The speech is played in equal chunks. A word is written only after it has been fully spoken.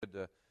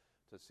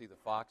to see the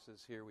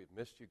Foxes here. We've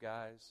missed you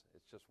guys.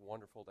 It's just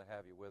wonderful to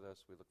have you with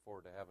us. We look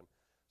forward to having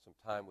some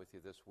time with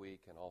you this week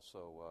and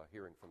also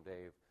hearing from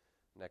Dave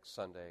next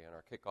Sunday in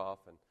our kickoff.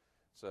 And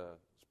it's a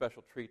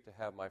special treat to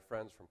have my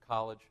friends from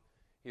college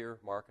here,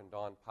 Mark and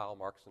Dawn Powell.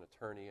 Mark's an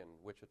attorney in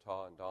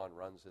Wichita, and Dawn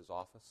runs his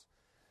office.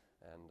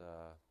 And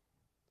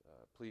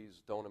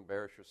please don't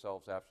embarrass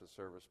yourselves after the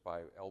service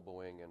by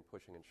elbowing and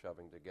pushing and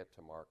shoving to get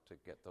to Mark to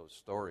get those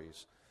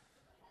stories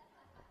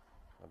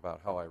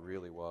about how I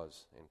really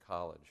was in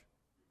college.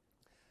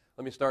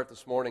 Let me start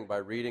this morning by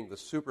reading the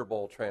Super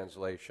Bowl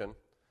translation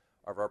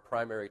of our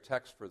primary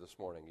text for this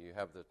morning. You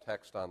have the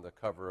text on the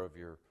cover of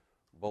your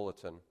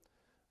bulletin,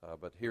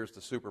 but here's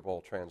the Super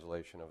Bowl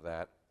translation of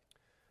that.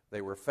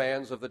 They were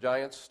fans of the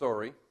Giants'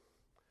 story,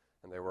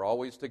 and they were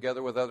always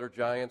together with other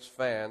Giants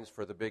fans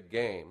for the big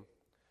game,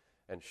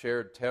 and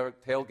shared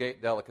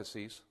tailgate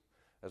delicacies,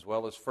 as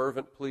well as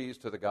fervent pleas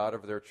to the God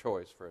of their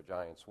choice for a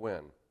Giants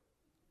win.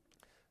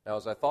 Now,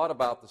 as I thought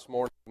about this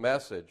morning's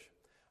message,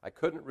 I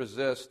couldn't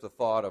resist the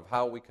thought of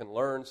how we can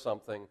learn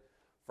something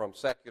from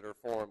secular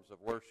forms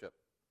of worship.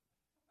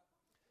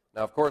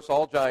 Now, of course,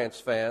 all Giants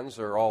fans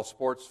or all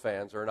sports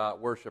fans are not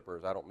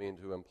worshipers. I don't mean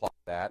to imply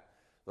that.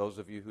 Those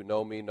of you who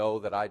know me know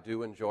that I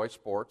do enjoy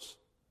sports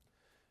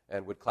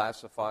and would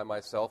classify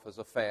myself as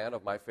a fan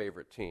of my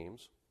favorite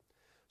teams.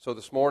 So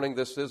this morning,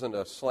 this isn't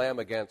a slam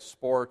against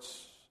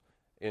sports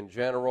in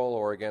general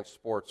or against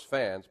sports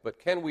fans, but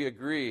can we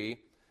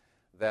agree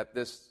that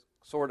this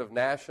sort of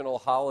national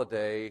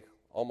holiday,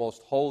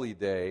 almost holy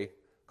day,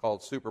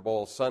 called Super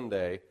Bowl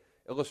Sunday,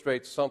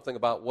 illustrates something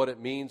about what it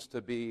means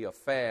to be a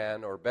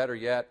fan, or better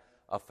yet,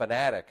 a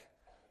fanatic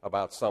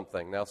about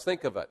something. Now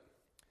think of it.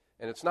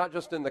 And it's not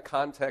just in the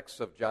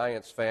context of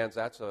Giants fans.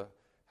 That's a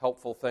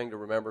helpful thing to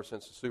remember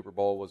since the Super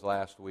Bowl was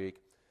last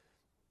week.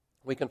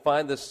 We can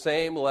find this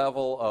same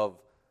level of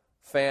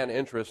fan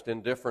interest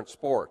in different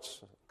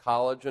sports,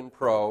 college and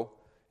pro,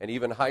 and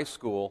even high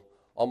school,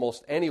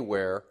 almost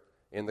anywhere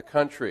in the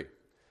country.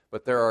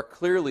 But there are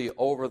clearly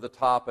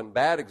over-the-top and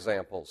bad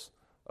examples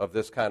of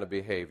this kind of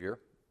behavior.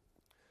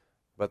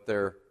 But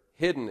they're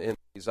hidden in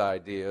these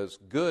ideas,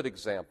 good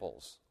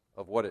examples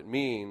of what it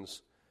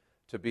means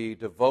to be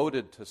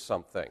devoted to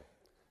something,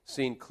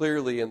 seen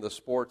clearly in the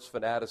sports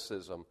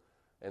fanaticism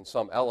and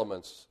some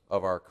elements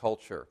of our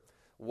culture.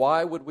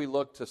 Why would we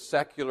look to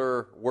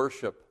secular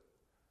worship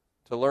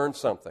to learn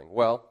something?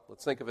 Well,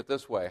 let's think of it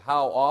this way.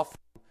 How often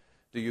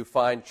do you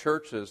find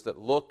churches that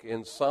look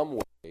in some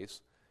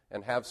ways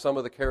and have some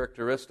of the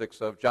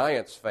characteristics of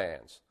Giants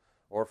fans,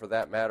 or for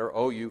that matter,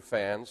 OU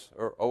fans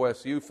or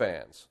OSU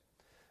fans?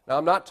 Now,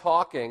 I'm not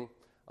talking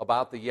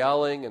about the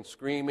yelling and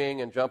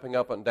screaming and jumping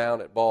up and down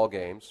at ball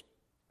games.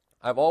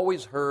 I've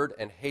always heard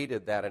and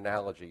hated that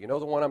analogy. You know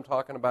the one I'm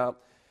talking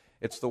about?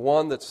 It's the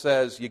one that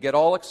says you get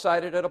all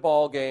excited at a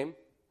ball game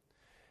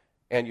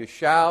and you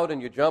shout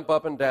and you jump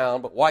up and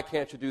down, but why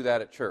can't you do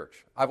that at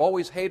church? I've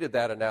always hated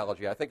that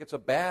analogy. I think it's a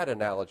bad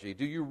analogy.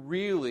 Do you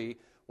really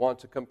want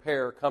to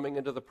compare coming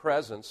into the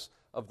presence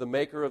of the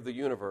maker of the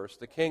universe,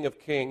 the King of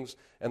Kings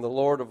and the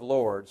Lord of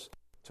Lords,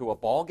 to a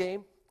ball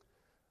game?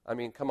 I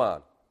mean, come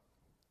on.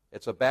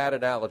 It's a bad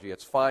analogy.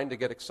 It's fine to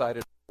get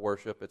excited at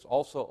worship. It's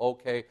also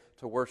okay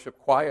to worship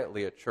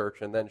quietly at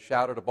church and then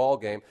shout at a ball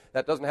game.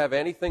 That doesn't have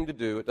anything to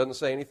do, it doesn't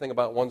say anything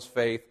about one's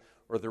faith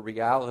or the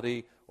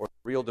reality or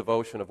the real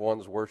devotion of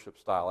one's worship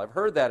style. I've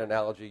heard that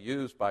analogy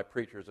used by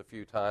preachers a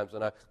few times,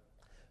 and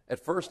at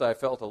first I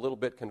felt a little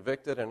bit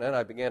convicted, and then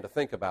I began to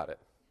think about it.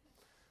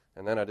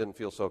 And then I didn't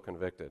feel so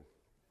convicted.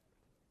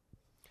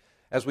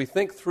 As we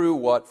think through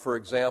what, for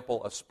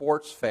example, a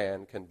sports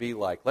fan can be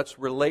like, let's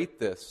relate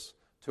this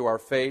to our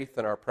faith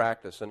and our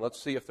practice, and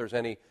let's see if there's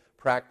any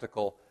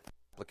practical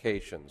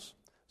applications.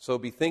 So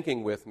be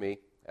thinking with me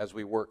as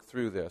we work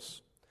through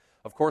this.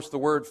 Of course, the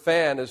word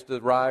fan is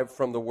derived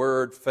from the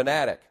word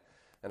fanatic,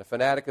 and a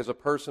fanatic is a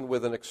person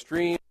with an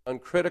extreme,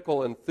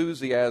 uncritical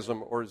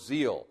enthusiasm or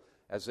zeal,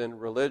 as in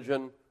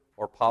religion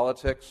or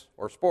politics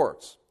or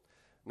sports.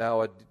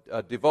 Now,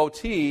 a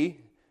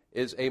devotee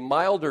is a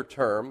milder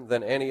term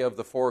than any of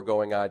the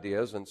foregoing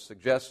ideas and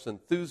suggests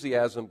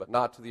enthusiasm but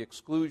not to the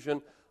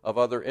exclusion of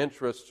other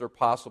interests or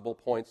possible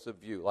points of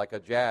view, like a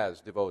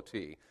jazz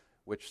devotee,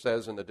 which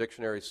says in the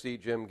dictionary, see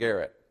Jim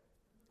Garrett.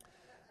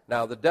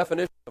 Now, the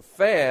definition of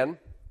fan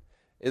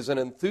is an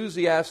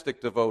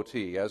enthusiastic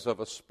devotee, as of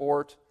a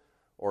sport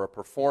or a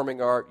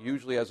performing art,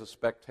 usually as a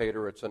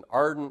spectator. It's an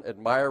ardent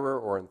admirer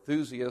or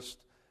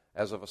enthusiast,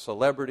 as of a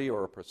celebrity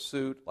or a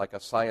pursuit, like a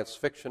science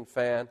fiction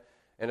fan,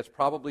 and it's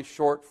probably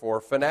short for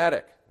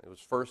fanatic. It was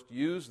first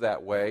used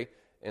that way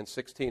in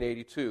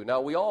 1682.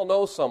 Now, we all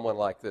know someone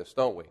like this,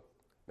 don't we?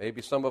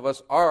 Maybe some of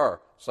us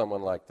are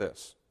someone like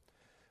this.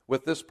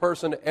 With this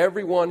person,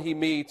 everyone he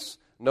meets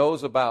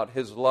knows about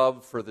his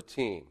love for the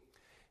team.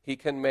 He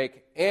can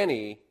make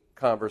any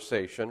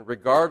conversation,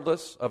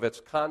 regardless of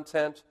its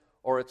content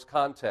or its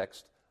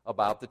context,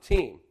 about the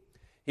team.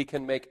 He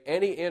can make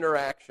any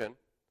interaction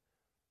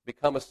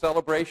become a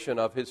celebration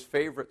of his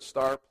favorite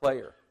star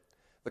player.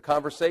 The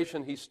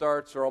conversation he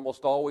starts are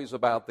almost always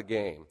about the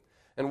game.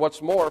 And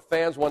what's more,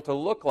 fans want to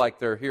look like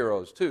their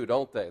heroes too,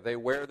 don't they? They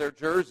wear their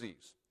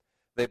jerseys.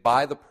 They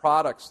buy the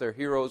products their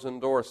heroes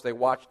endorse. They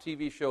watch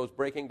TV shows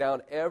breaking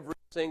down every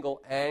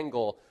single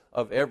angle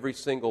of every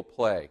single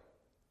play.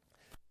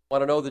 They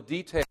want to know the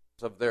details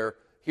of their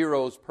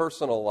heroes'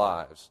 personal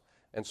lives.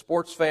 And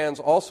sports fans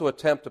also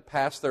attempt to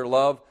pass their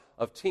love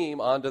of team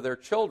onto their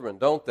children,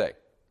 don't they?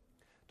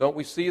 Don't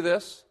we see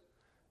this?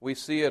 We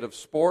see it of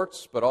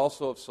sports, but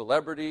also of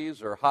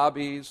celebrities or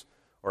hobbies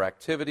or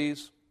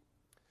activities.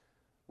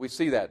 We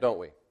see that, don't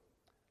we?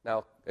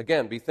 Now,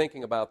 again, be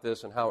thinking about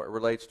this and how it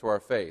relates to our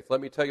faith.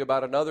 Let me tell you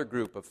about another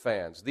group of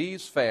fans.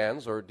 These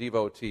fans, or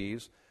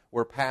devotees,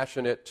 were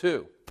passionate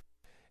too.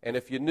 And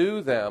if you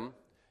knew them,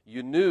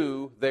 you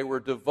knew they were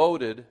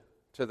devoted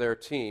to their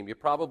team. You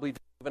probably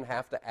didn't even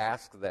have to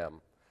ask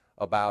them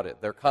about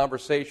it. Their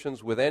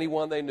conversations with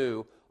anyone they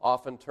knew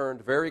often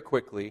turned very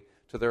quickly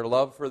to their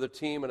love for the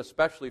team and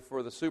especially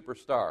for the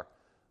superstar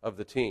of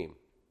the team.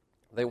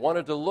 They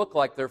wanted to look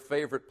like their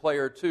favorite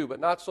player too, but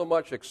not so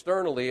much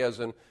externally as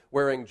in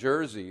wearing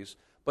jerseys,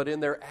 but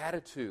in their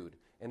attitude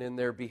and in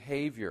their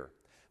behavior.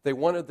 They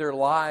wanted their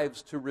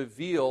lives to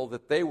reveal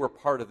that they were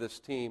part of this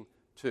team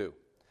too.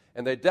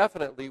 And they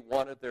definitely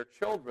wanted their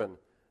children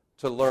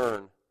to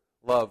learn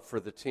love for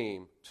the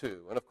team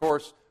too. And of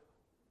course,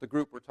 the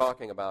group we're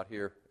talking about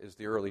here is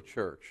the early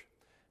church.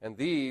 And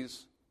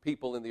these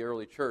people in the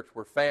early church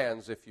were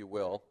fans, if you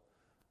will,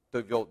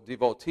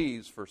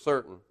 devotees for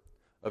certain,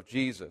 of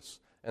Jesus.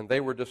 And they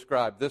were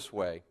described this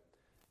way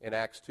in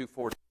Acts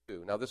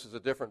 2:42. Now, this is a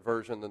different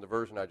version than the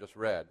version I just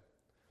read.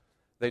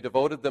 They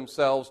devoted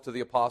themselves to the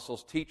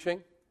apostles'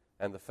 teaching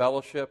and the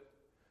fellowship,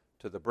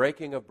 to the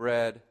breaking of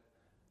bread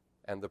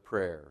and the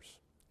prayers.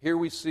 Here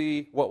we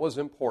see what was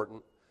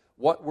important.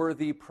 What were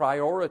the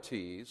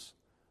priorities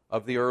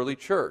of the early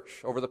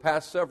church? Over the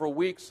past several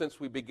weeks since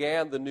we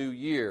began the new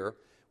year,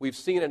 we've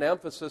seen an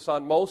emphasis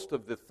on most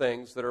of the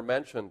things that are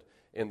mentioned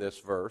in this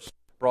verse,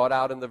 brought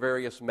out in the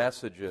various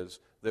messages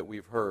that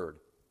we've heard.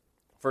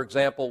 For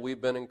example,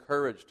 we've been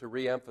encouraged to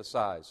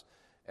re-emphasize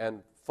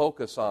and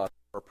focus on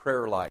our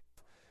prayer life.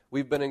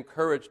 We've been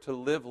encouraged to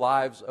live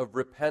lives of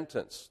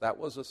repentance. That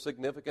was a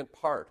significant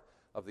part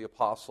of the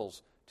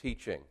apostles'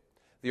 teaching.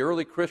 The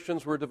early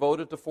Christians were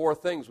devoted to four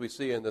things we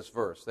see in this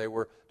verse. They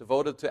were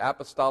devoted to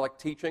apostolic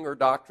teaching or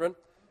doctrine.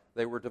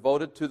 They were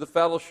devoted to the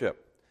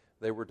fellowship.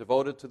 They were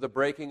devoted to the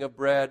breaking of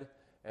bread.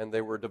 And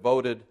they were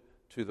devoted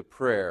to the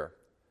prayer.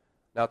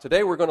 Now,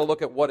 today we're going to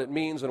look at what it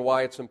means and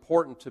why it's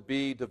important to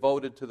be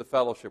devoted to the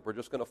fellowship. We're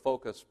just going to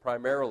focus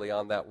primarily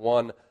on that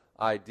one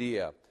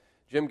idea.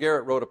 Jim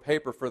Garrett wrote a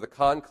paper for the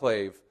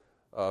Conclave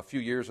a few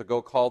years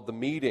ago called The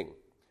Meeting.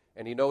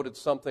 And he noted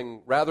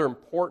something rather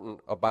important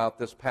about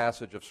this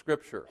passage of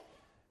Scripture.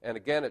 And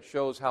again, it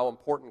shows how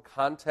important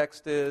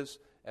context is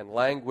and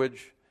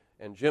language.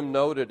 And Jim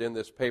noted in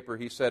this paper,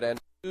 he said, and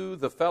to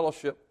the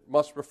fellowship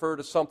must refer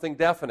to something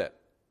definite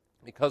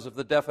because of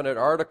the definite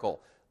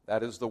article.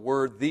 That is the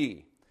word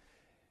the.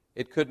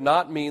 It could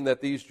not mean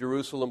that these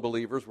Jerusalem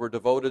believers were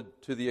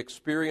devoted to the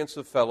experience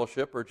of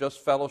fellowship or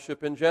just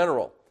fellowship in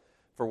general.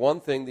 For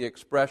one thing, the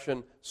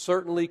expression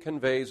certainly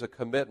conveys a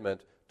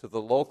commitment to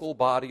the local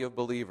body of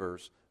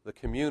believers, the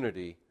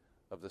community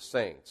of the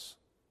saints.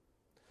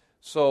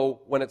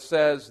 So when it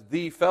says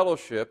the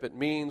fellowship, it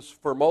means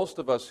for most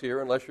of us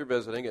here, unless you're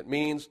visiting, it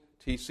means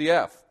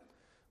TCF.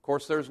 Of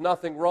course, there's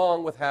nothing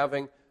wrong with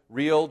having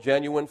real,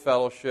 genuine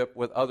fellowship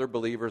with other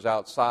believers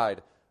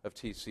outside of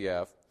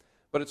TCF.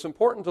 But it's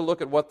important to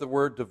look at what the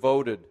word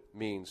devoted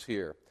means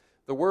here.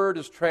 The word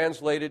is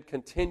translated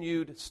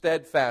continued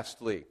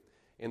steadfastly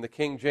in the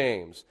King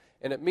James.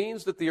 And it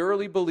means that the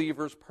early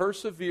believers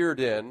persevered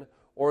in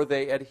or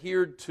they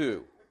adhered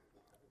to.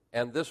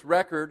 And this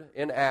record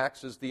in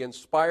Acts is the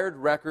inspired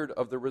record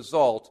of the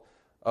result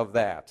of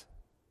that.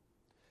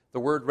 The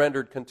word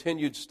rendered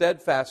continued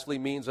steadfastly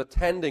means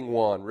attending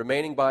one,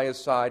 remaining by his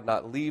side,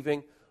 not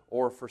leaving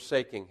or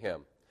forsaking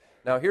him.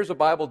 Now here's a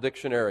Bible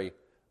dictionary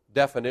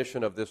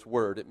definition of this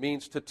word. It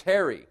means to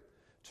tarry,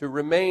 to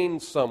remain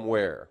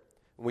somewhere.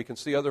 And we can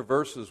see other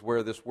verses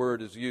where this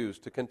word is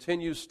used. To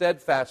continue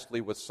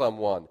steadfastly with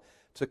someone,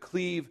 to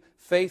cleave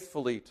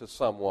faithfully to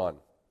someone,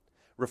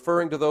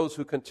 referring to those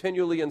who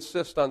continually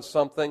insist on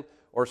something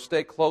or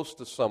stay close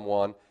to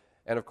someone.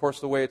 And of course,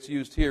 the way it's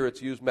used here,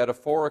 it's used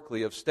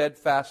metaphorically of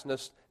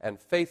steadfastness and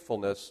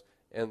faithfulness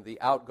in the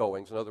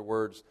outgoings. In other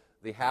words,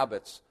 the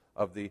habits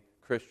of the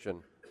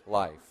Christian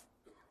life.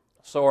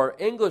 So our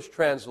English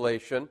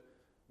translation,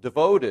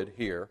 devoted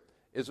here,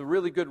 is a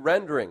really good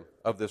rendering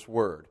of this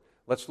word.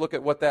 Let's look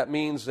at what that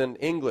means in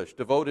English.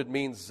 Devoted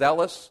means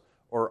zealous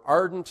or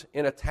ardent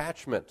in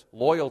attachment,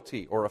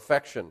 loyalty, or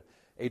affection,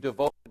 a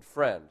devoted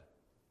friend.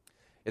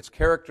 It's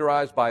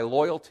characterized by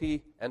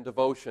loyalty and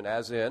devotion,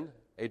 as in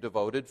a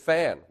devoted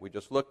fan. We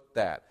just looked at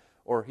that.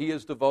 Or he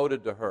is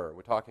devoted to her.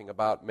 We're talking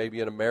about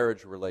maybe in a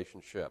marriage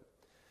relationship.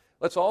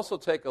 Let's also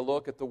take a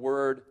look at the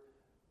word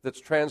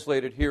that's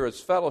translated here as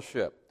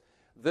fellowship.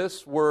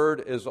 This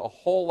word is a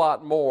whole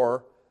lot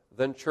more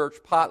than church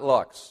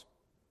potlucks.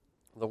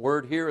 The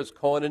word here is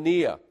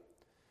koinonia.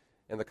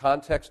 In the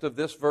context of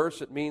this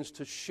verse, it means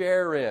to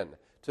share in,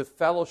 to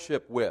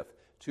fellowship with,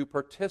 to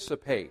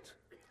participate.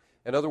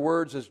 In other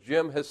words, as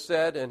Jim has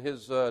said in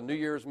his New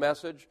Year's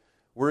message,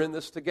 we're in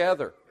this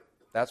together.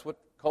 That's what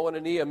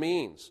koinonia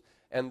means.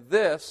 And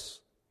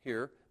this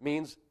here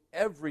means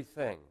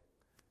everything.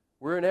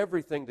 We're in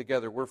everything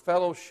together. We're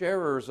fellow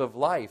sharers of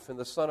life in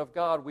the Son of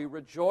God. We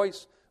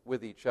rejoice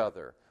with each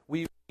other.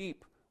 We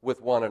weep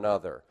with one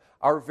another.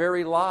 Our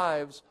very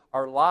lives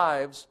are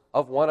lives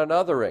of one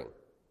anothering.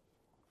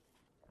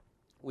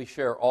 We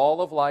share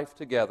all of life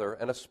together,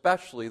 and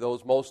especially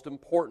those most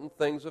important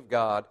things of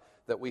God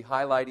that we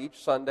highlight each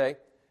Sunday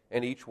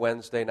and each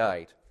Wednesday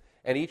night.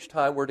 And each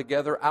time we're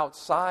together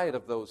outside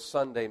of those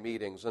Sunday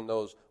meetings and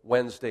those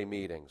Wednesday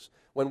meetings,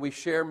 when we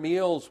share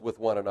meals with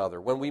one another,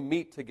 when we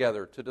meet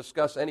together to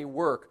discuss any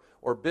work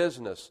or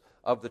business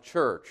of the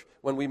church,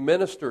 when we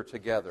minister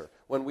together,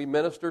 when we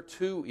minister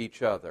to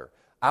each other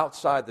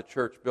outside the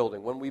church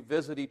building, when we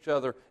visit each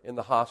other in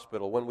the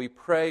hospital, when we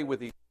pray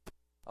with each other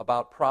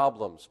about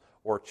problems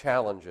or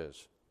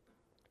challenges,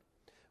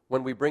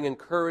 when we bring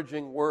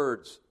encouraging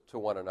words to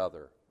one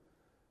another,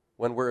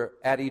 when we're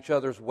at each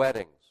other's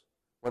weddings,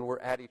 when we're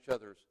at each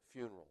other's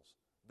funerals.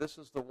 This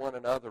is the one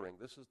anothering.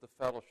 This is the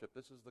fellowship.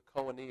 This is the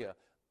koinonia,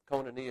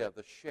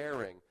 the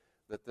sharing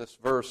that this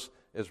verse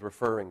is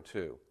referring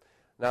to.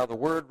 Now, the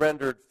word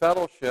rendered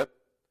fellowship,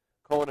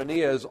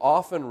 koinonia, is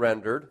often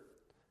rendered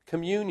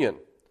communion.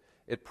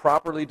 It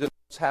properly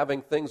denotes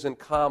having things in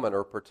common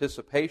or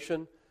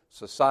participation,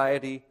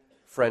 society,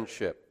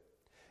 friendship.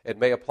 It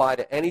may apply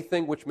to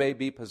anything which may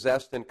be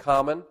possessed in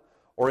common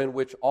or in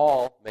which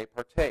all may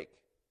partake.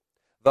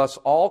 Thus,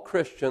 all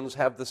Christians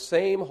have the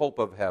same hope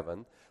of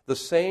heaven, the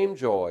same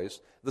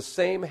joys, the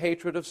same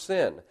hatred of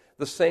sin,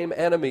 the same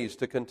enemies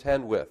to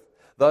contend with.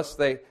 Thus,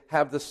 they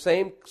have the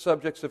same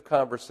subjects of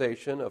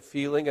conversation, of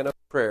feeling, and of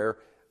prayer,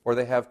 or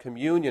they have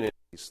communion in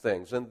these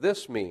things. And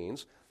this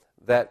means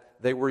that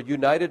they were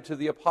united to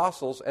the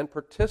apostles and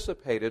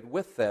participated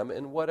with them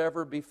in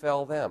whatever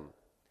befell them.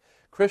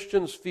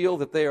 Christians feel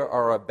that they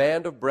are a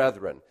band of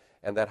brethren,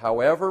 and that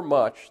however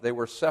much they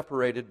were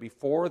separated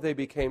before they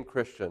became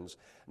Christians,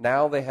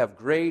 now they have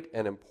great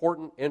and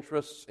important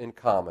interests in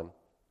common,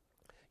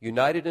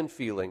 united in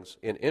feelings,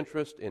 in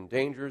interest, in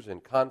dangers,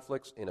 in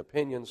conflicts, in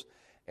opinions,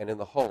 and in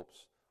the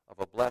hopes of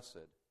a blessed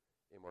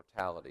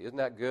immortality. Isn't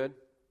that good?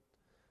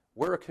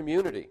 We're a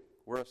community.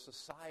 We're a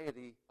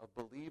society of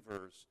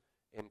believers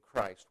in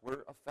Christ.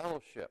 We're a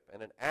fellowship.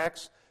 And in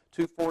Acts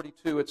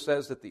 2:42, it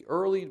says that the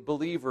early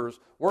believers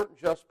weren't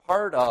just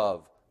part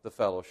of the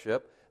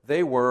fellowship,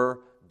 they were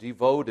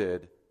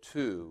devoted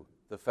to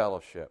the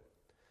fellowship.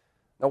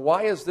 Now,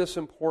 why is this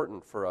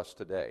important for us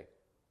today?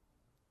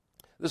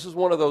 This is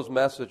one of those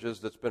messages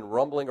that's been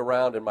rumbling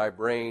around in my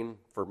brain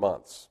for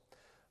months.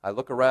 I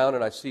look around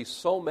and I see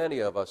so many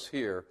of us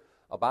here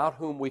about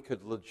whom we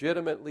could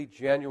legitimately,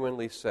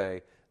 genuinely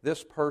say,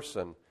 this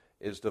person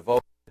is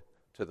devoted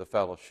to the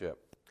fellowship.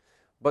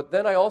 But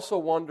then I also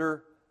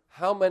wonder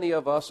how many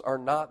of us are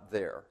not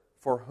there,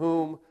 for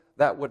whom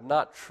that would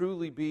not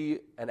truly be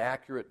an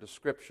accurate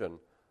description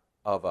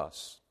of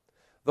us.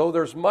 Though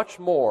there's much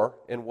more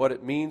in what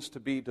it means to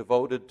be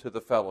devoted to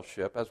the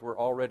fellowship, as we're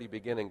already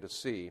beginning to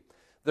see,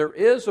 there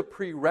is a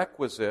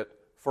prerequisite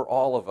for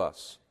all of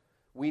us.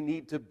 We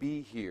need to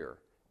be here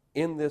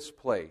in this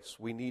place.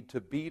 We need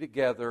to be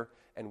together,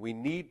 and we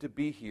need to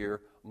be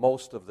here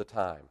most of the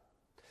time.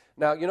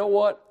 Now, you know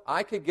what?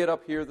 I could get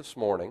up here this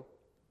morning,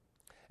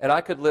 and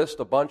I could list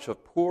a bunch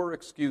of poor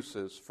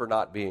excuses for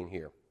not being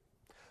here.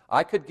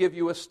 I could give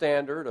you a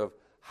standard of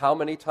how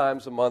many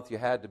times a month you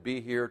had to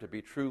be here to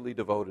be truly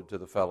devoted to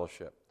the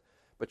fellowship.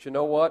 But you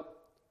know what?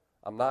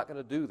 I'm not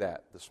going to do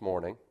that this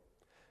morning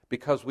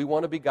because we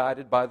want to be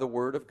guided by the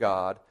Word of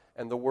God,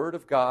 and the Word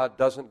of God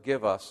doesn't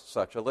give us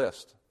such a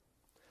list.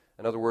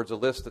 In other words, a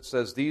list that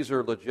says these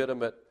are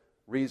legitimate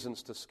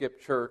reasons to skip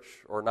church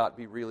or not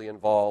be really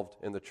involved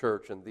in the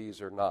church, and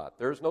these are not.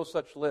 There's no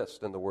such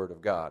list in the Word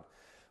of God.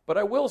 But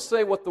I will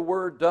say what the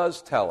Word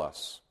does tell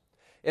us.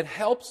 It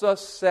helps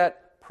us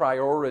set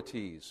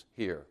priorities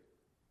here,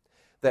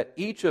 that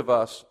each of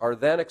us are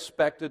then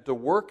expected to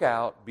work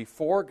out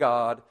before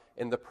God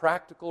in the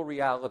practical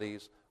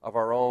realities of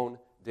our own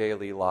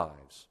daily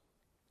lives.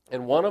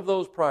 And one of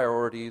those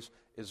priorities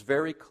is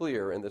very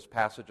clear in this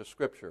passage of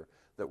Scripture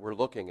that we're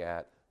looking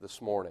at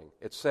this morning.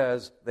 It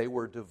says they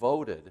were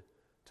devoted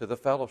to the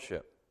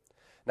fellowship.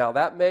 Now,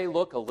 that may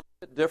look a little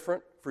bit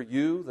different for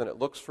you than it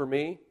looks for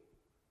me.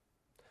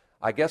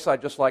 I guess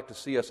I'd just like to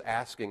see us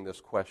asking this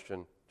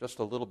question just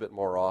a little bit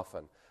more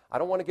often. I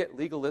don't want to get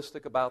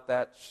legalistic about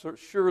that.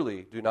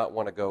 Surely do not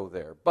want to go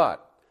there.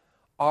 But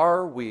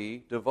are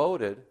we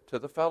devoted to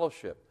the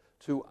fellowship,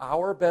 to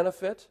our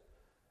benefit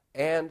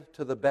and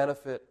to the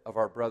benefit of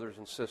our brothers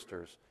and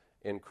sisters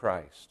in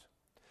Christ?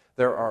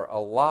 There are a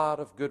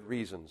lot of good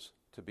reasons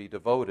to be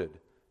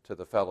devoted to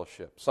the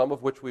fellowship, some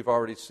of which we've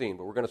already seen,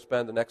 but we're going to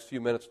spend the next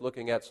few minutes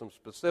looking at some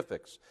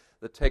specifics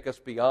that take us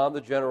beyond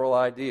the general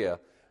idea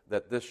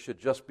that this should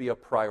just be a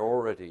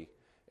priority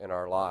in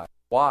our lives.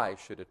 Why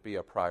should it be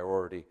a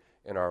priority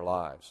in our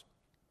lives?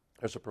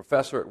 There's a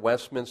professor at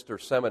Westminster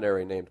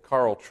Seminary named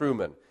Carl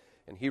Trueman,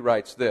 and he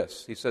writes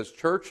this. He says,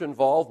 church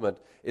involvement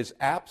is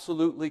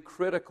absolutely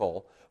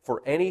critical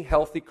for any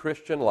healthy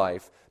Christian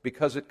life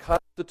because it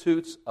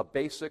constitutes a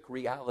basic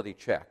reality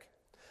check.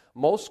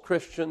 Most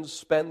Christians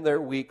spend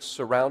their weeks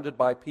surrounded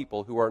by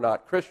people who are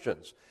not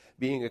Christians,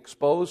 being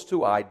exposed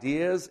to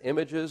ideas,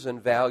 images,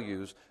 and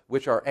values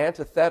which are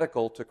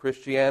antithetical to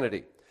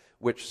Christianity,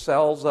 which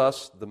sells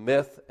us the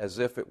myth as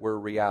if it were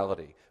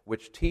reality,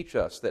 which teach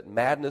us that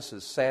madness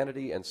is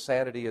sanity and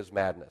sanity is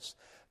madness.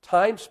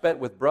 Time spent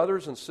with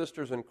brothers and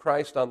sisters in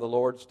Christ on the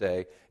Lord's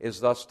Day is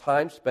thus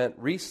time spent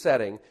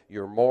resetting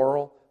your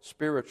moral,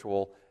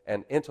 spiritual,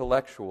 and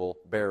intellectual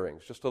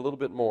bearings. Just a little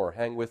bit more.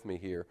 Hang with me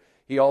here.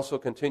 He also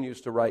continues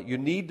to write, you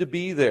need to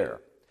be there.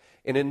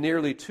 And in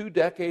nearly 2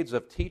 decades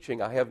of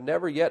teaching, I have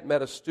never yet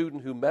met a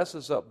student who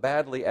messes up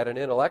badly at an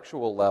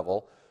intellectual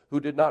level who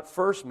did not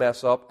first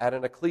mess up at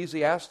an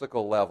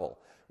ecclesiastical level,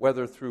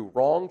 whether through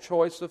wrong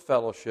choice of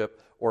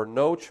fellowship or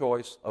no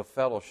choice of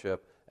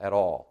fellowship at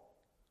all.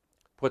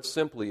 Put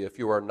simply, if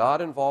you are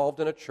not involved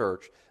in a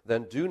church,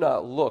 then do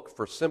not look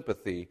for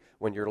sympathy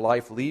when your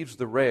life leaves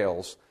the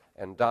rails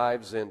and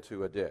dives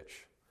into a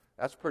ditch.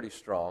 That's pretty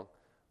strong,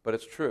 but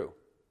it's true.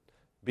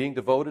 Being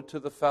devoted to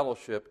the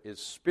fellowship is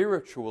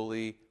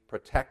spiritually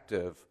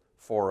protective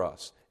for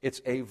us.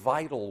 It's a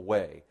vital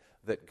way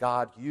that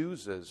God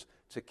uses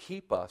to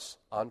keep us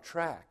on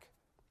track.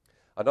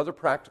 Another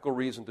practical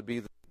reason to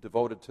be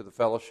devoted to the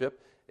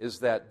fellowship is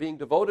that being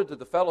devoted to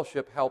the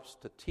fellowship helps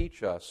to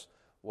teach us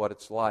what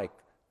it's like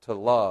to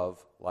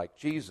love like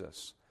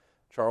Jesus.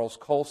 Charles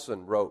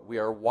Colson wrote, we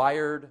are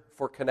wired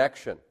for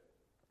connection.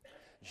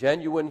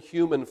 Genuine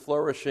human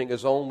flourishing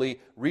is only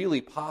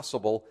really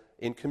possible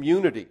in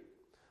community.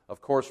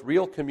 Of course,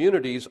 real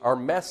communities are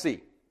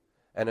messy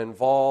and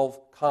involve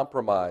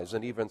compromise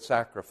and even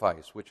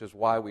sacrifice, which is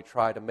why we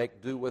try to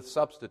make do with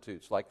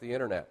substitutes like the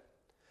internet.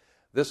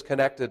 This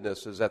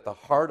connectedness is at the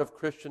heart of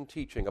Christian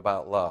teaching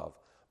about love,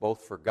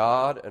 both for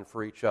God and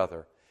for each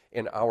other.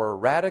 In our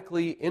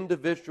radically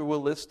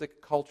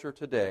individualistic culture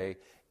today,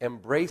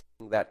 embracing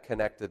that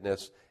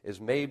connectedness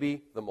is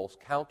maybe the most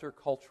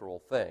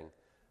countercultural thing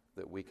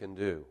that we can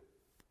do.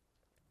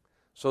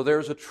 So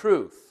there's a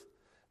truth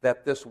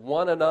that this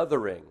one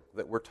anothering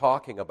that we're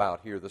talking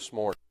about here this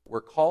morning,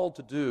 we're called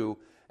to do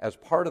as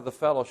part of the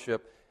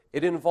fellowship,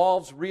 it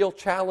involves real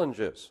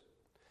challenges.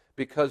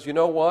 Because you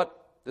know what?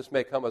 This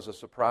may come as a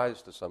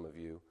surprise to some of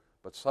you,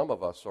 but some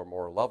of us are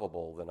more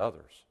lovable than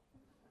others.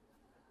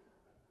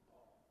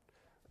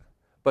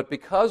 But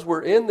because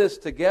we're in this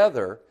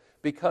together,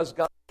 because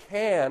God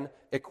can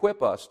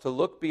equip us to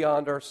look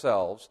beyond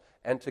ourselves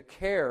and to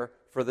care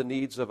for the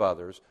needs of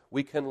others,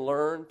 we can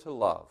learn to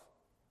love.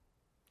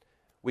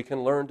 We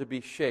can learn to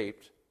be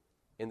shaped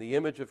in the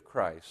image of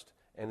Christ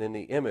and in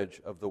the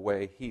image of the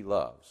way He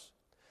loves.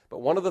 But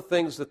one of the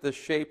things that this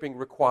shaping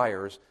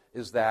requires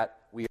is that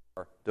we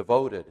are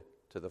devoted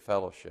to the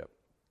fellowship.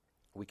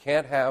 We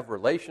can't have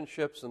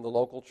relationships in the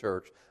local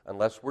church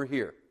unless we're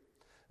here,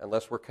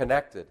 unless we're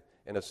connected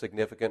in a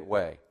significant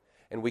way.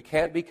 And we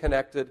can't be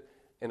connected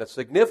in a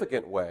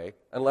significant way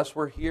unless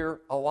we're here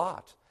a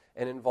lot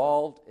and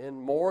involved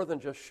in more than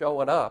just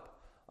showing up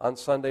on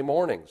Sunday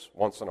mornings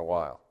once in a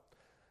while.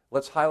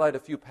 Let's highlight a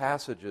few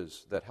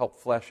passages that help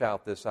flesh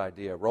out this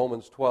idea.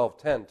 Romans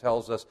 12:10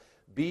 tells us,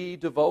 be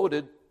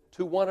devoted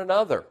to one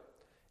another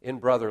in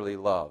brotherly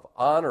love.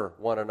 Honor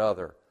one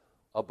another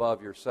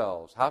above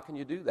yourselves. How can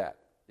you do that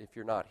if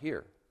you're not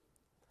here?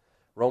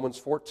 Romans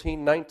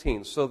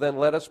 14:19, so then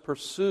let us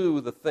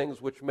pursue the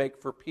things which make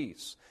for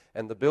peace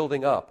and the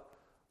building up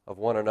of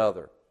one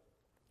another.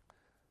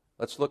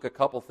 Let's look a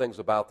couple things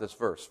about this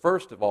verse.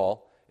 First of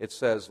all, it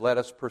says, let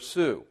us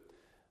pursue.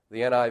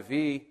 The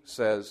NIV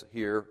says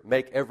here,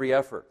 make every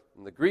effort.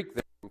 And the Greek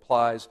there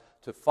implies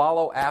to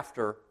follow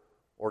after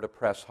or to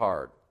press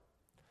hard,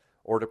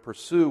 or to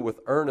pursue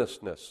with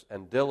earnestness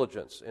and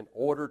diligence in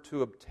order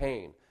to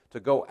obtain, to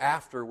go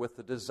after with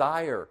the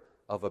desire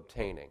of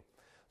obtaining.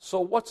 So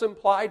what's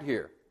implied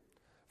here?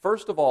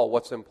 First of all,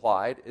 what's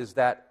implied is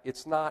that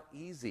it's not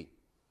easy.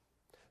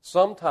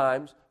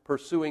 Sometimes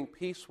pursuing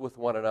peace with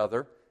one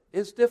another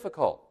is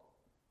difficult.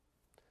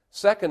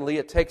 Secondly,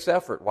 it takes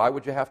effort. Why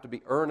would you have to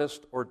be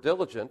earnest or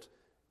diligent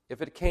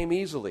if it came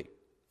easily?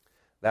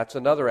 That's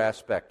another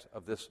aspect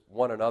of this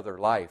one another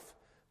life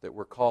that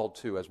we're called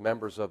to as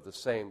members of the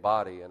same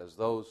body and as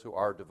those who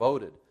are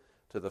devoted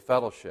to the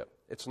fellowship.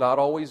 It's not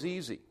always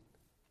easy.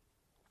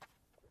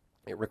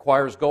 It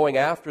requires going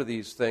after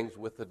these things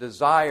with the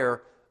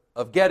desire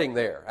of getting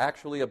there,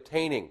 actually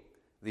obtaining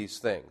these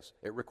things.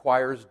 It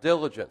requires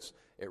diligence.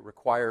 It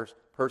requires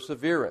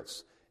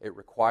perseverance. It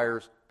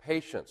requires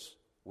patience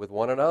with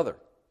one another,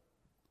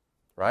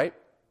 right?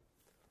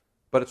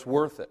 But it's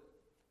worth it.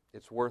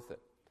 It's worth it.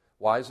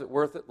 Why is it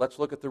worth it? Let's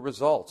look at the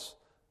results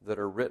that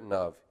are written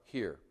of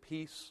here.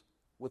 Peace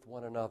with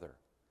one another.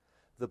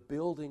 The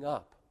building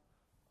up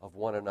of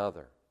one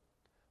another.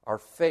 Our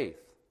faith,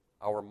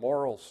 our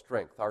moral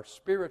strength, our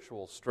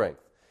spiritual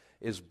strength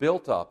is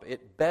built up.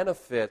 It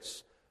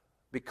benefits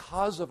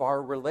because of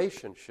our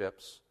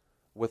relationships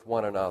with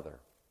one another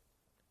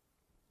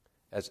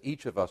as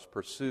each of us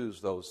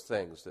pursues those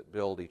things that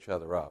build each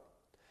other up.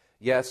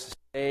 Yes,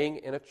 staying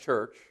in a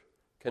church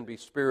can be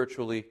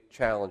spiritually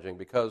challenging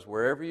because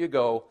wherever you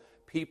go,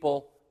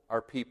 people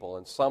are people,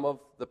 and some of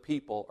the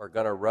people are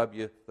going to rub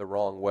you the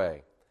wrong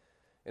way.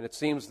 And it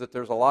seems that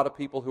there's a lot of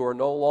people who are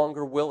no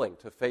longer willing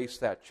to face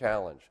that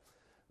challenge.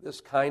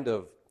 This kind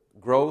of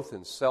growth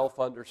in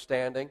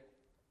self-understanding,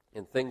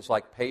 in things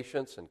like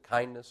patience and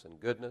kindness and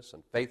goodness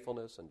and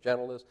faithfulness and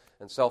gentleness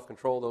and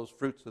self-control, those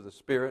fruits of the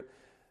Spirit,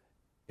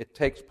 it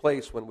takes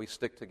place when we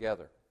stick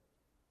together.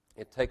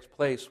 It takes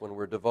place when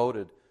we're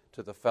devoted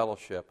to the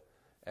fellowship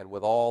and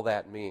with all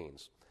that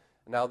means.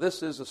 Now,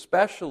 this is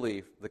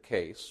especially the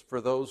case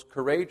for those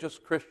courageous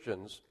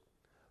Christians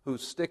who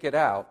stick it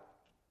out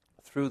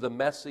through the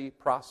messy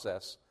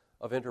process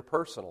of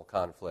interpersonal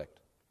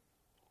conflict.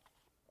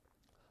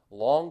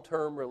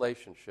 Long-term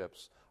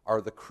relationships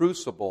are the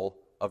crucible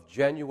of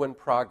genuine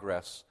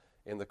progress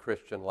in the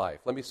Christian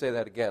life. Let me say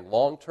that again.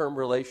 Long-term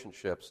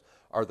relationships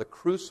are the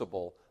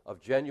crucible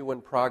of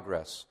genuine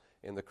progress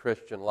in the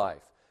Christian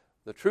life.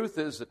 The truth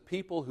is that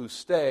people who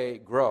stay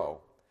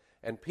grow,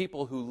 and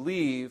people who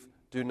leave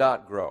do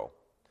not grow.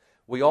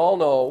 We all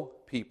know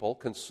people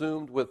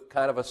consumed with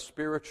kind of a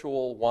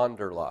spiritual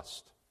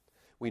wanderlust.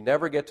 We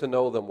never get to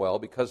know them well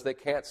because they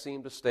can't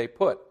seem to stay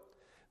put.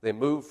 They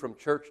move from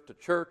church to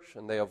church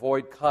and they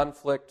avoid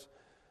conflict,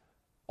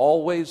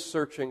 always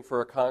searching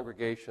for a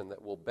congregation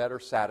that will better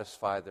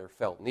satisfy their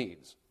felt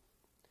needs.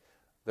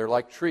 They're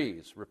like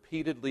trees,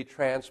 repeatedly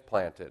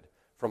transplanted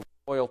from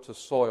soil to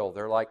soil.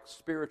 They're like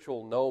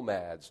spiritual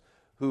nomads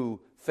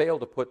who fail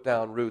to put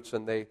down roots,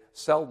 and they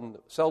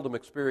seldom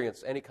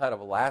experience any kind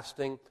of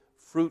lasting,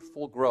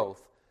 fruitful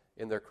growth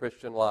in their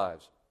Christian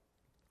lives.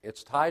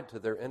 It's tied to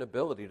their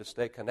inability to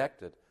stay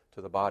connected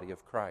to the body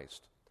of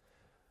Christ.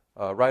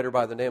 A writer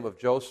by the name of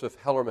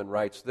Joseph Hellerman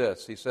writes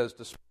this. He says,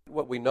 despite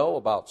what we know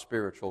about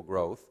spiritual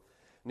growth,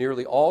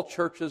 nearly all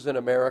churches in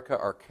America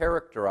are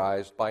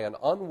characterized by an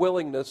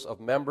unwillingness of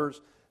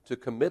members to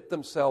commit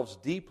themselves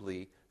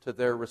deeply to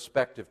their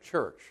respective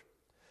church.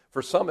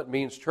 For some, it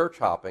means church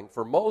hopping.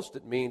 For most,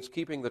 it means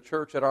keeping the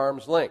church at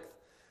arm's length.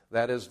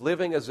 That is,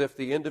 living as if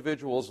the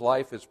individual's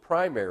life is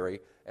primary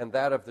and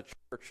that of the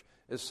church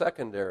is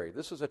secondary.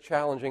 This is a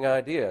challenging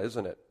idea,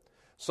 isn't it?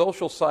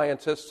 Social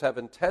scientists have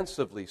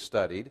intensively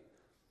studied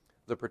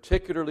the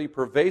particularly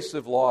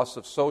pervasive loss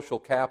of social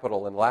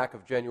capital and lack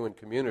of genuine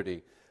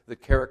community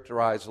that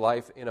characterize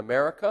life in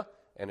America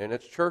and in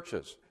its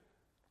churches.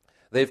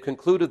 They've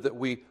concluded that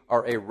we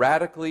are a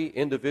radically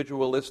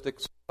individualistic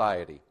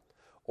society,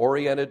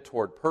 oriented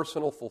toward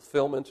personal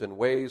fulfillment in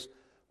ways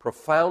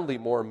profoundly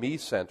more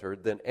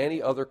me-centered than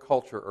any other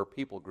culture or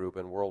people group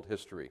in world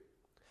history.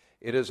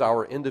 It is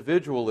our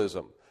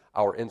individualism,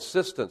 our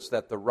insistence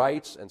that the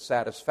rights and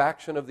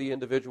satisfaction of the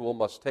individual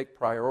must take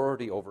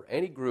priority over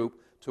any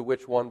group to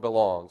which one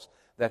belongs,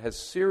 that has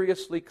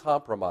seriously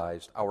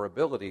compromised our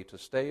ability to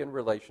stay in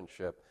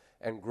relationship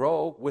and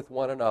grow with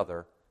one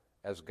another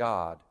as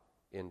God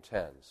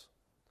intends.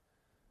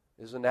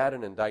 Isn't that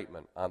an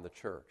indictment on the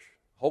church?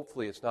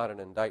 Hopefully it's not an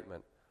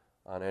indictment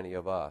on any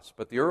of us.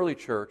 But the early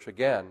church,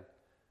 again,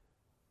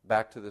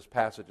 back to this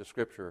passage of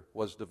Scripture,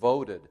 was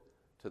devoted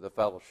to the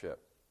fellowship.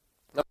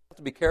 Now, we have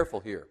to be careful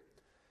here.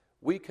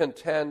 We can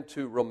tend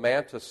to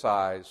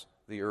romanticize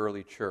the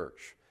early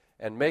church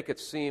and make it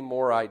seem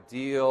more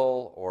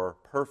ideal or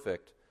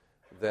perfect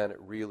than it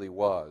really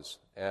was,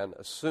 and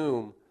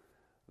assume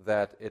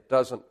that it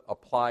doesn't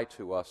apply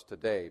to us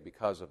today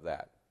because of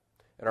that.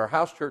 In our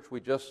house church,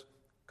 we just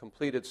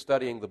completed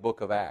studying the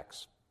book of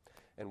Acts,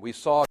 and we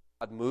saw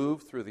God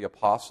move through the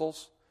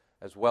apostles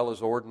as well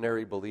as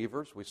ordinary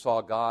believers. We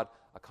saw God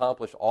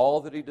accomplish all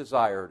that He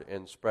desired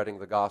in spreading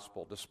the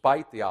gospel,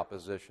 despite the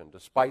opposition,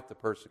 despite the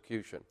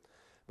persecution.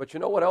 But you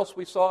know what else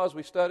we saw as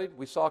we studied?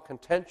 We saw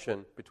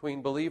contention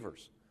between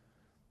believers.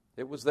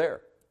 It was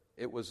there.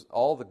 It was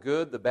all the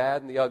good, the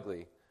bad, and the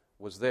ugly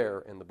was there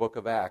in the book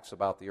of Acts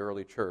about the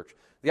early church.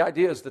 The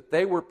idea is that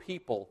they were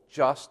people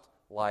just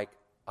like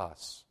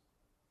us.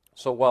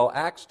 So while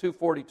Acts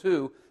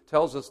 2:42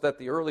 tells us that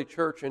the early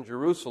church in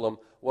Jerusalem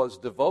was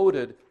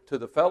devoted to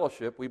the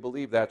fellowship, we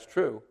believe that's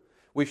true.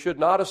 We should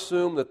not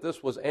assume that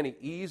this was any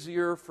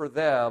easier for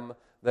them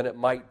than it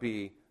might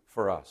be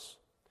for us.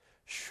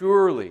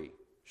 Surely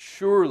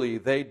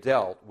they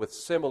dealt with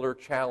similar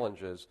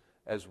challenges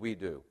as we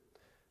do.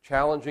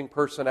 Challenging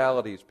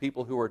personalities,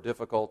 people who are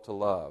difficult to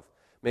love.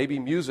 Maybe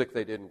music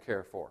they didn't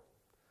care for.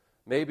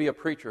 Maybe a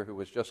preacher who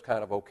was just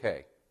kind of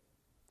okay.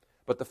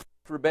 But the fact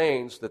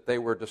remains that they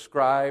were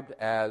described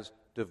as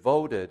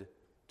devoted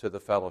to the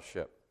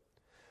fellowship.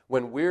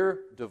 When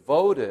we're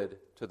devoted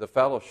to the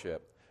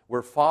fellowship,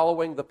 we're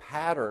following the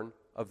pattern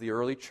of the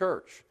early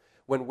church.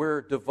 When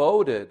we're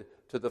devoted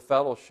to the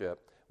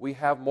fellowship, we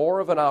have more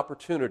of an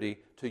opportunity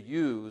to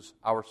use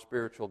our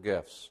spiritual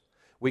gifts.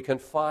 We can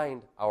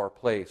find our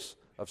place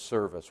of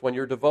service. When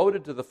you're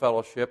devoted to the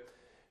fellowship,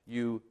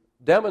 you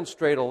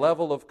demonstrate a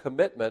level of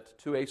commitment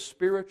to a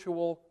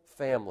spiritual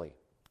family.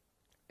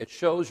 It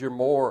shows you're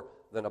more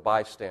than a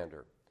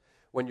bystander.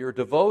 When you're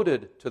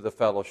devoted to the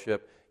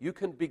fellowship, you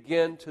can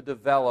begin to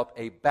develop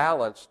a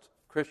balanced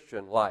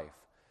Christian life.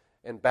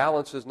 And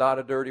balance is not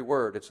a dirty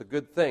word. It's a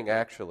good thing,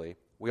 actually.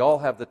 We all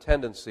have the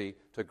tendency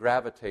to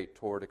gravitate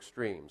toward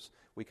extremes.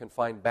 We can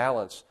find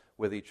balance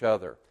with each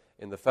other.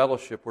 In the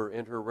fellowship, we're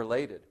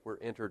interrelated. We're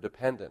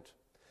interdependent.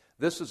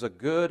 This is a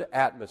good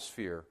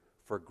atmosphere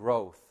for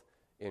growth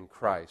in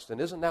Christ. And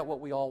isn't that what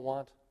we all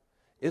want?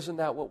 Isn't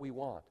that what we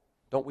want?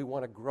 Don't we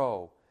want to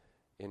grow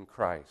in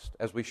Christ?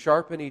 As we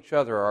sharpen each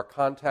other, our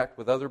contact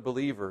with other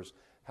believers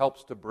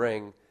helps to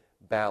bring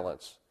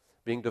balance.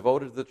 Being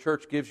devoted to the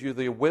church gives you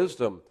the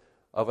wisdom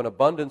of an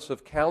abundance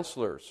of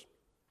counselors.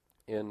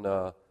 In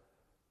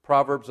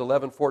Proverbs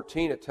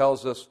 11:14, it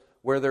tells us,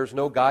 where there's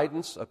no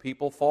guidance, a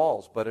people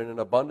falls, but in an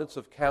abundance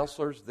of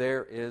counselors,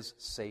 there is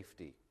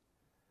safety.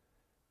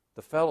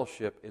 The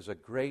fellowship is a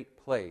great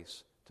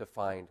place to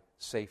find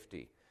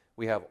safety.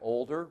 We have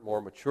older,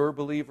 more mature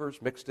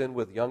believers mixed in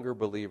with younger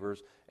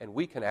believers, and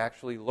we can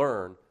actually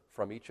learn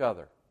from each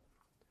other.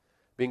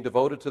 Being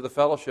devoted to the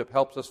fellowship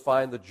helps us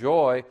find the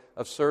joy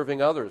of serving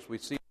others. We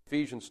see in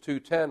Ephesians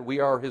 2:10, we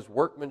are His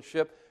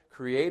workmanship,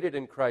 created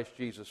in Christ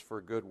Jesus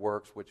for good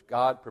works, which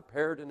God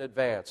prepared in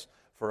advance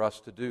for us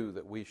to do,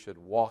 that we should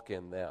walk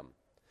in them.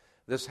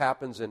 This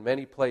happens in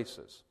many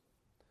places,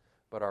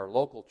 but our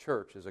local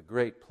church is a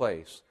great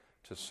place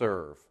to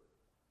serve.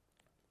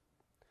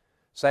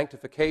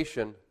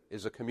 Sanctification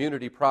is a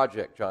community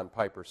project, John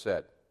Piper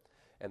said.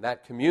 And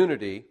that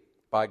community,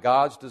 by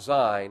God's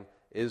design,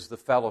 is the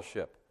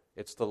fellowship.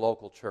 It's the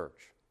local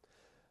church.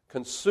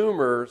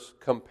 Consumers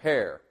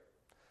compare.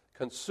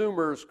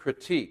 Consumers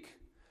critique.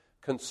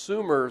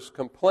 Consumers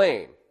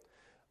complain.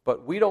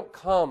 But we don't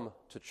come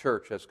to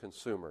church as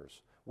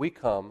consumers. We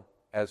come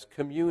as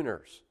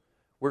communers.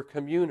 We're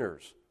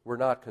communers. We're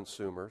not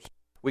consumers.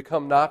 We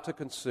come not to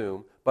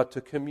consume, but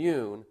to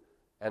commune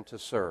and to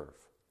serve.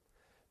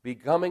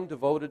 Becoming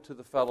devoted to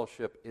the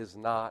fellowship is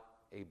not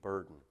a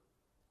burden.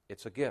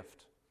 It's a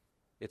gift.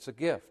 It's a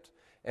gift.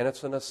 And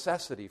it's a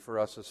necessity for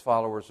us as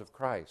followers of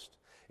Christ.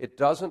 It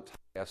doesn't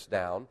tie us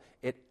down.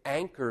 It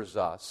anchors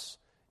us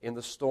in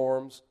the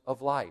storms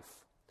of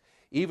life.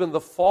 Even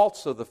the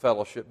faults of the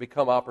fellowship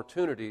become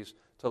opportunities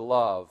to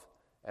love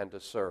and to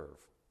serve.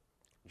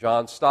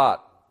 John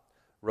Stott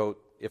wrote,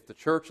 if the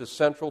church is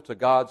central to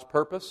God's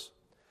purpose,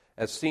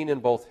 as seen in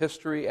both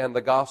history and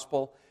the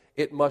gospel,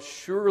 it must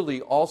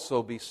surely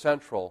also be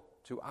central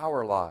to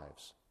our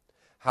lives.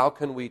 How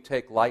can we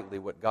take lightly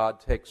what God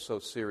takes so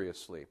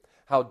seriously?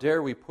 How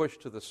dare we push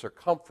to the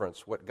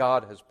circumference what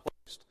God has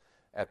placed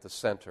at the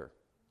center?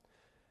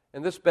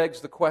 And this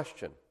begs the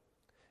question,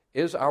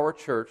 is our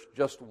church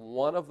just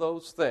one of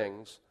those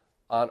things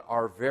on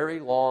our very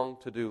long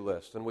to-do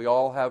list? And we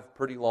all have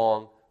pretty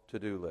long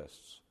to-do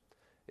lists.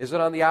 Is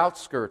it on the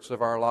outskirts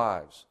of our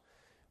lives?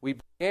 We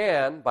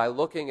began by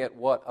looking at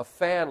what a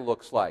fan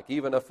looks like,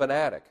 even a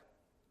fanatic.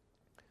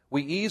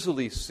 We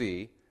easily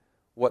see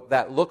what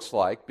that looks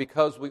like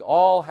because we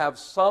all have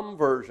some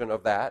version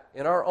of that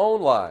in our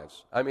own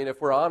lives. I mean,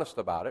 if we're honest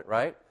about it,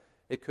 right?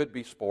 It could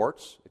be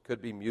sports, it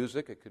could be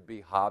music, it could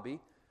be hobby,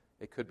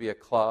 it could be a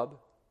club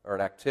or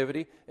an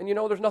activity. And you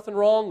know, there's nothing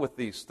wrong with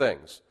these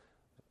things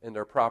in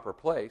their proper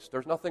place.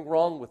 There's nothing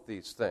wrong with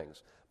these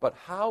things. But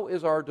how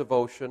is our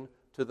devotion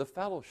to the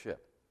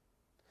fellowship?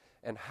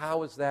 And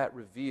how is that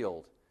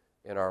revealed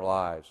in our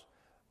lives?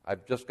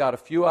 I've just got a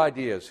few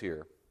ideas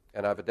here,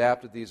 and I've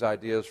adapted these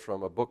ideas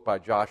from a book by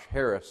Josh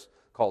Harris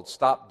called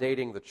Stop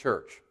Dating the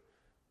Church.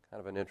 Kind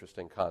of an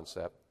interesting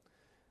concept.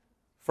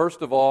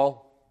 First of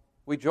all,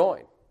 we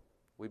join.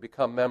 We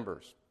become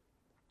members.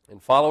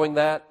 And following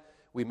that,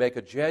 we make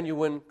a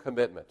genuine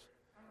commitment.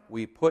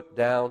 We put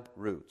down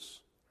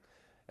roots.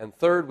 And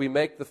third, we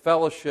make the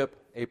fellowship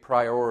a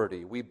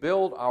priority. We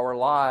build our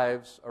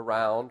lives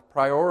around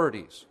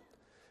priorities.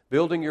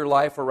 Building your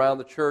life around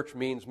the church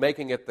means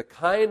making it the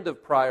kind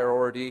of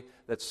priority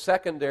that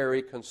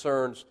secondary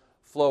concerns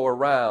flow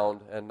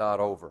around and not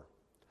over.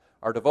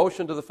 Our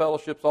devotion to the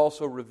fellowship is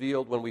also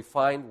revealed when we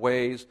find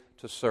ways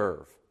to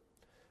serve.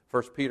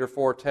 1 Peter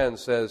 4:10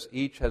 says,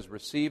 each has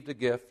received a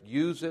gift,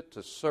 use it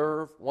to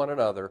serve one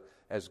another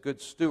as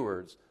good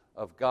stewards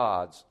of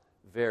God's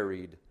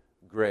varied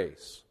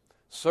grace.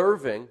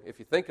 Serving, if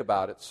you think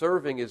about it,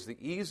 serving is the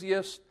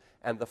easiest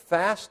and the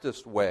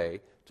fastest way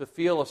to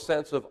feel a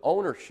sense of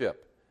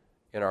ownership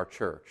in our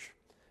church.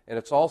 And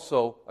it's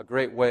also a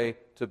great way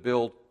to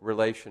build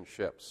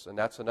relationships. And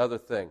that's another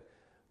thing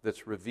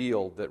that's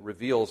revealed, that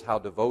reveals how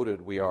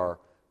devoted we are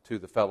to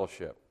the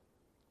fellowship.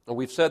 And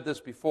we've said this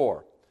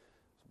before,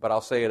 but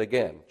I'll say it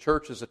again.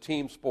 Church is a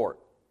team sport,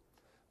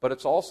 but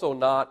it's also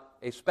not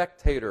a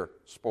spectator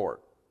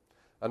sport.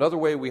 Another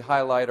way we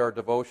highlight our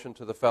devotion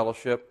to the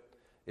fellowship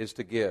is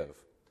to give.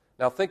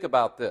 Now think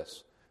about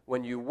this.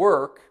 When you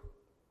work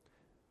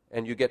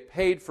and you get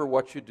paid for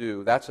what you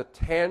do, that's a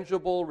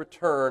tangible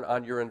return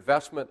on your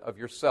investment of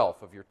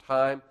yourself, of your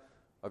time,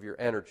 of your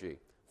energy.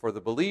 For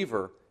the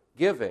believer,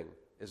 giving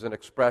is an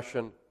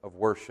expression of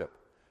worship,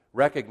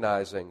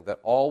 recognizing that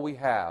all we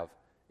have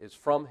is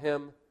from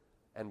Him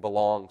and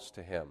belongs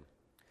to Him.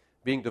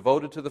 Being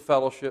devoted to the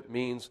fellowship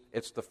means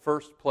it's the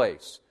first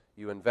place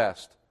you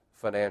invest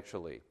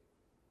financially.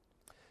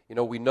 You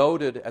know, we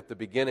noted at the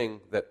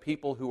beginning that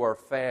people who are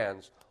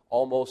fans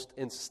almost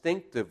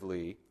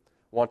instinctively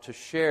want to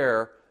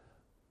share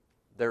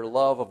their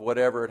love of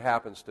whatever it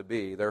happens to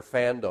be, their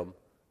fandom,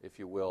 if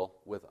you will,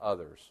 with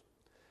others.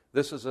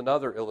 This is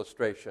another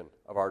illustration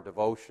of our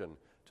devotion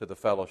to the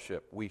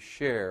fellowship. We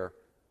share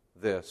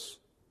this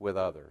with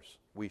others.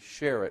 We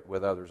share it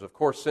with others. Of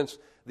course, since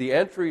the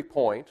entry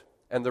point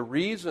and the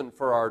reason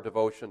for our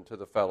devotion to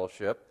the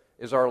fellowship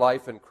is our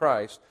life in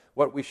Christ,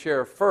 what we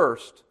share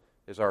first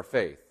is our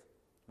faith.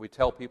 We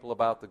tell people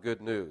about the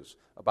good news,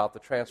 about the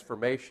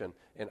transformation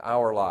in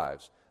our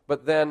lives.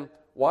 But then,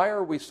 why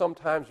are we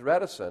sometimes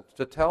reticent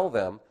to tell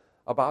them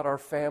about our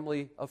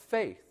family of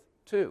faith,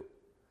 too?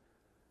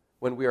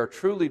 When we are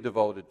truly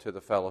devoted to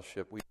the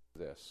fellowship, we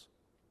do this.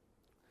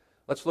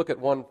 Let's look at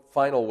one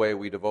final way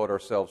we devote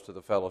ourselves to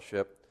the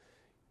fellowship.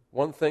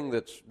 One thing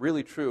that's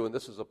really true, and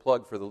this is a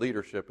plug for the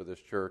leadership of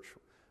this church,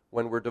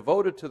 when we're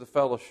devoted to the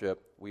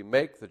fellowship, we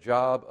make the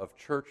job of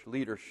church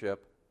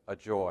leadership a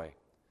joy.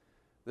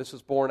 This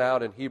is borne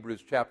out in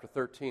Hebrews chapter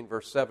 13,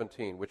 verse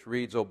 17, which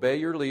reads, "Obey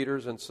your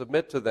leaders and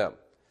submit to them,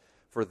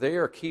 for they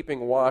are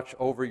keeping watch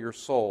over your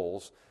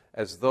souls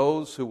as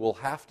those who will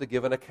have to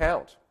give an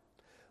account.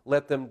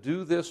 Let them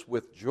do this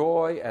with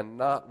joy and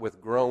not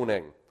with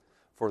groaning,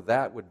 for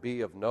that would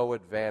be of no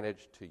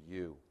advantage to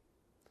you."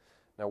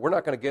 Now, we're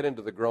not going to get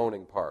into the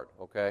groaning part,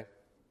 okay?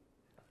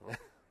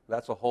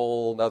 That's a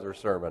whole other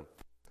sermon.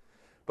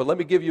 But let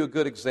me give you a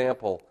good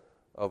example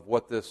of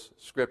what this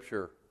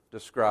scripture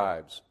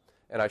describes.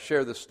 And I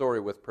share this story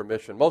with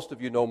permission. Most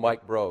of you know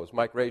Mike Brose.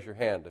 Mike, raise your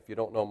hand. If you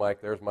don't know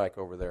Mike, there's Mike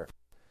over there.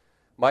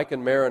 Mike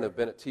and Marin have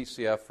been at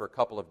TCF for a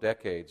couple of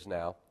decades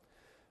now.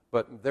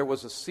 But there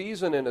was a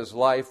season in his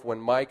life when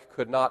Mike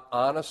could not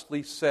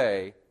honestly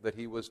say that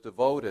he was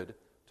devoted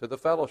to the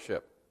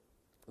fellowship.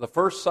 The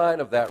first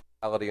sign of that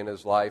reality in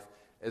his life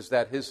is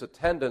that his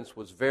attendance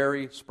was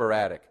very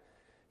sporadic.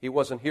 He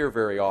wasn't here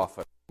very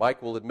often.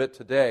 Mike will admit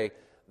today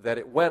that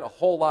it went a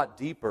whole lot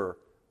deeper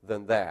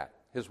than that.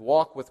 His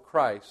walk with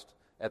Christ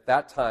at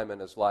that time in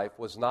his life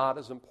was not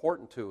as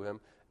important to him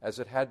as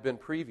it had been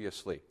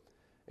previously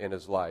in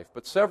his life.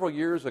 But several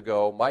years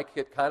ago, Mike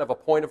hit kind of a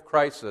point of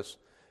crisis,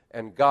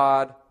 and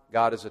God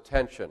got his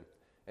attention,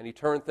 and he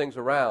turned things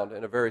around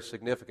in a very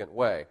significant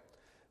way.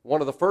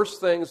 One of the first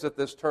things that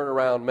this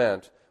turnaround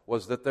meant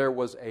was that there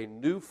was a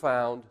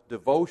newfound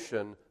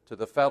devotion to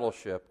the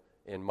fellowship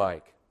in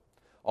Mike.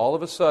 All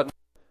of a sudden,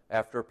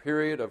 after a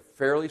period of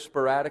fairly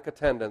sporadic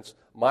attendance,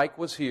 Mike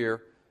was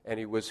here, and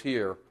he was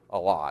here a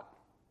lot.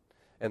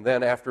 And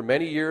then after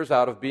many years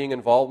out of being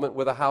involvement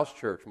with a house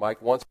church,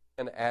 Mike once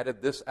again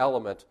added this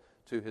element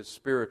to his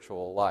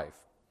spiritual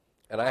life.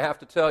 And I have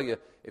to tell you,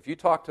 if you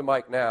talk to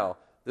Mike now,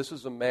 this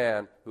is a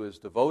man who is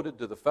devoted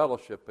to the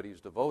fellowship, but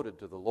he's devoted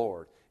to the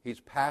Lord.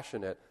 He's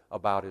passionate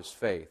about his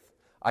faith.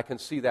 I can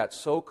see that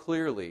so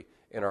clearly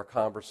in our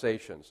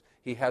conversations.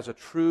 He has a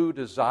true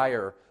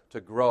desire to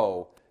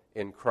grow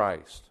in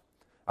Christ.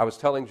 I was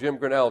telling Jim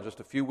Grinnell just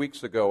a few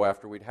weeks ago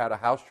after we'd had a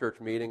house church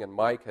meeting, and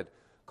Mike had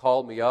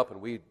called me up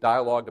and we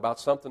dialogued about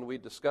something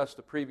we'd discussed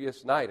the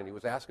previous night, and he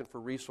was asking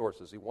for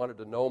resources. He wanted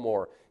to know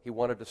more. He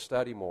wanted to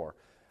study more.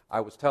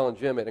 I was telling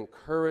Jim it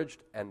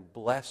encouraged and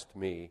blessed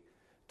me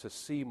to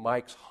see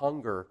Mike's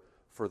hunger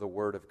for the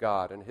Word of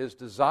God and his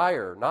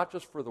desire, not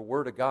just for the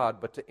Word of God,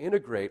 but to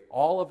integrate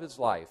all of his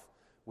life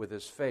with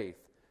his faith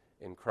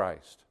in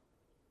Christ.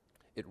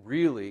 It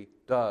really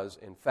does,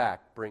 in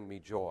fact, bring me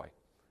joy.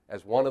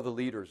 As one of the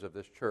leaders of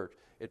this church,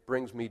 it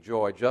brings me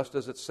joy, just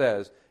as it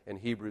says in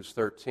Hebrews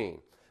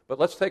 13. But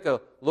let's take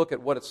a look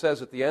at what it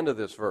says at the end of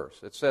this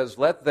verse. It says,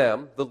 "Let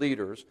them," the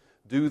leaders,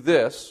 "do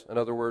this," in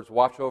other words,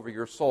 watch over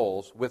your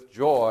souls, "with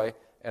joy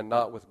and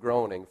not with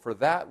groaning, for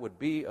that would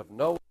be of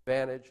no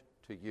advantage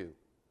to you."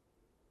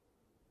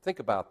 Think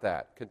about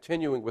that.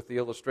 Continuing with the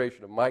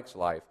illustration of Mike's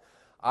life,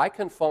 I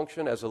can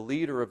function as a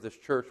leader of this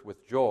church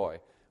with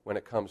joy when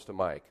it comes to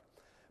Mike.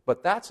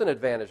 But that's an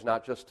advantage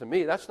not just to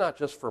me. That's not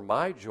just for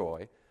my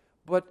joy,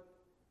 but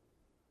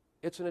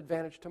it's an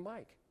advantage to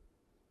Mike.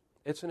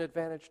 It's an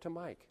advantage to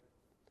Mike.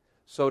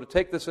 So to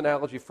take this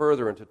analogy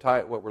further and to tie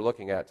it what we're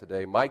looking at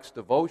today, Mike's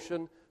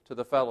devotion to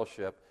the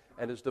fellowship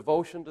and his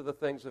devotion to the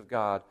things of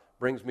God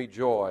brings me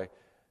joy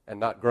and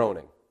not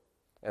groaning.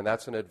 And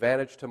that's an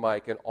advantage to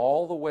Mike in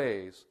all the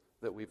ways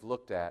that we've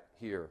looked at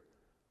here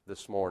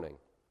this morning.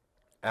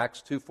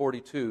 Acts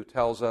 2:42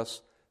 tells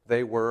us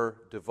they were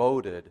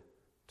devoted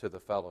to the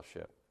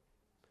fellowship.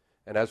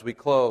 And as we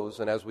close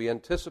and as we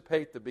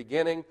anticipate the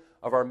beginning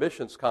of our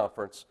missions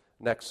conference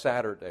next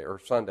Saturday, or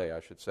Sunday, I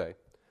should say,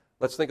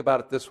 let's think about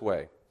it this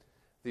way.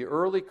 The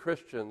early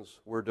Christians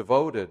were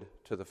devoted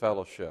to the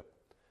fellowship.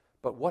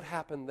 But what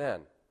happened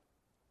then?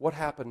 What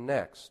happened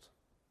next?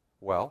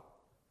 Well,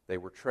 they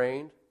were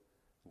trained,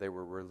 they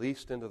were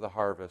released into the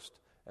harvest,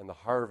 and the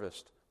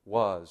harvest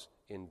was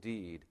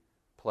indeed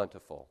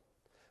plentiful.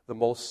 The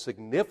most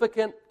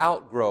significant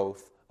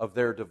outgrowth of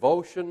their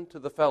devotion to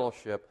the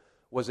fellowship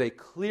was a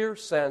clear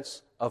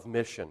sense of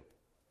mission.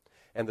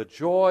 and the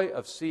joy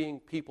of seeing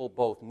people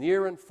both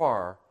near and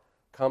far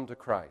come to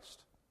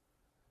Christ.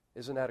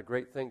 Isn't that a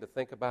great thing to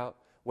think about?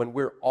 When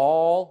we're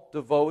all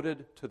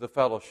devoted to the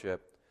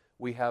fellowship,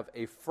 we have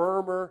a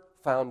firmer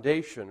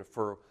foundation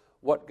for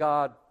what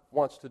God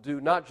wants to do,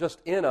 not just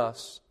in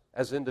us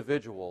as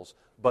individuals,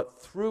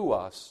 but through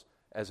us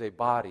as a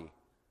body,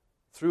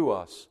 through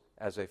us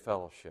as a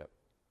fellowship.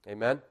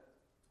 Amen?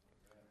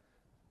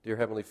 Dear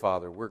Heavenly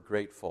Father, we're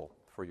grateful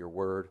for your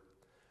word.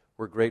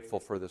 We're grateful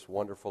for this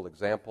wonderful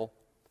example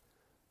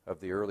of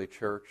the early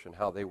church and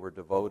how they were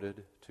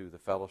devoted to the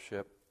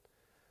fellowship.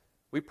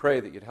 We pray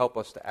that you'd help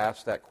us to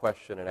ask that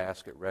question and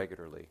ask it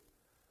regularly.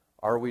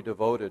 Are we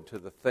devoted to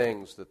the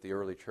things that the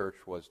early church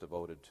was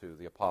devoted to,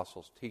 the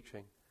apostles'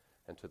 teaching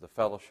and to the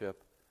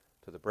fellowship,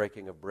 to the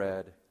breaking of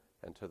bread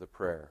and to the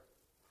prayer?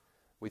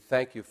 We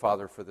thank you,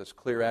 Father, for this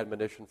clear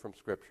admonition from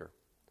Scripture.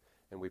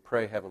 And we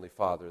pray, Heavenly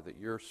Father, that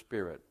your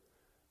Spirit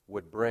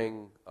would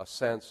bring a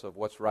sense of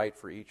what's right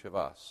for each of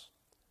us.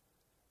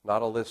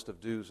 Not a list of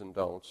do's and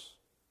don'ts,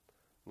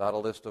 not a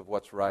list of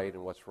what's right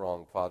and what's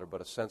wrong, Father,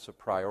 but a sense of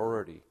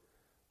priority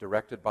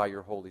directed by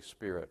your Holy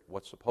Spirit,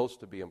 what's supposed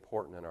to be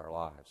important in our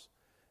lives,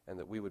 and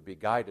that we would be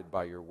guided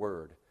by your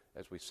word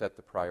as we set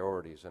the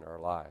priorities in our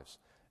lives,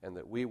 and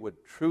that we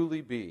would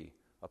truly be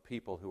a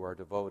people who are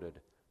devoted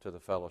to the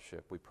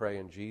fellowship. We pray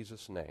in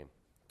Jesus' name.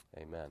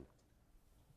 Amen.